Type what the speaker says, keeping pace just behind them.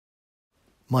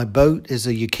My boat is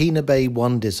a Yaquina Bay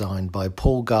 1 design by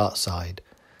Paul Gartside.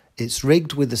 It's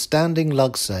rigged with a standing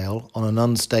lugsail on an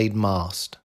unstayed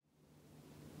mast.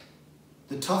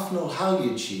 The tufnol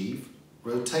Halyard Sheave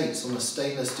rotates on a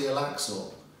stainless steel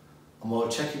axle, and while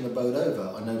checking the boat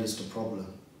over I noticed a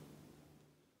problem.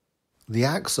 The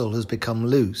axle has become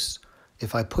loose.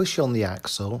 If I push on the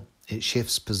axle, it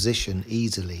shifts position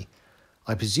easily.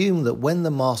 I presume that when the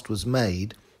mast was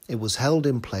made, it was held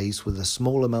in place with a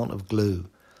small amount of glue,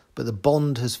 but the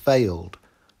bond has failed.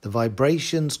 The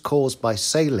vibrations caused by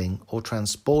sailing or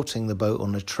transporting the boat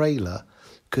on a trailer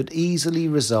could easily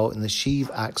result in the sheave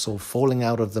axle falling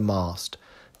out of the mast.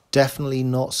 Definitely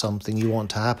not something you want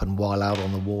to happen while out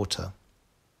on the water.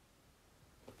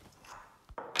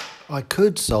 I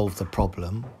could solve the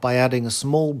problem by adding a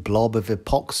small blob of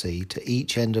epoxy to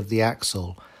each end of the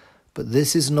axle, but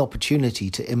this is an opportunity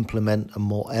to implement a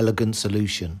more elegant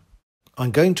solution.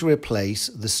 I'm going to replace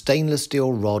the stainless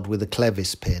steel rod with a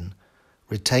clevis pin,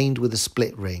 retained with a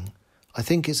split ring. I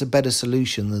think it's a better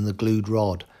solution than the glued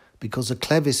rod, because a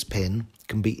clevis pin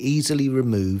can be easily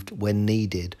removed when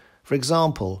needed. For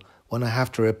example, when I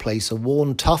have to replace a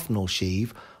worn tufnol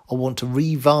sheave or want to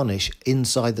re-varnish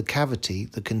inside the cavity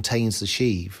that contains the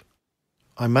sheave.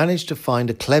 I managed to find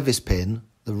a clevis pin,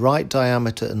 the right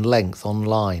diameter and length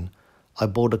online. I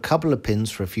bought a couple of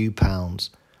pins for a few pounds.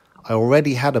 I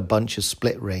already had a bunch of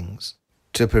split rings.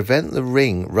 To prevent the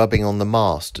ring rubbing on the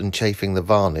mast and chafing the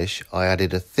varnish, I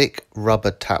added a thick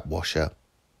rubber tap washer.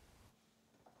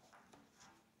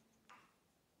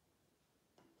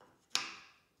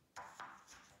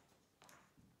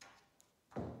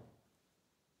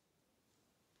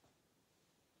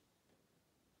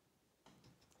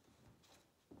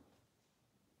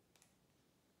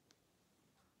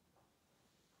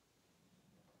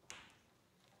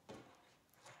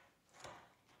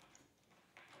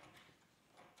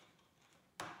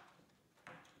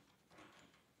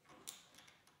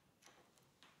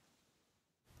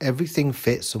 Everything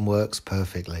fits and works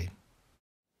perfectly.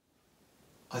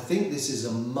 I think this is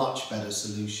a much better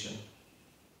solution.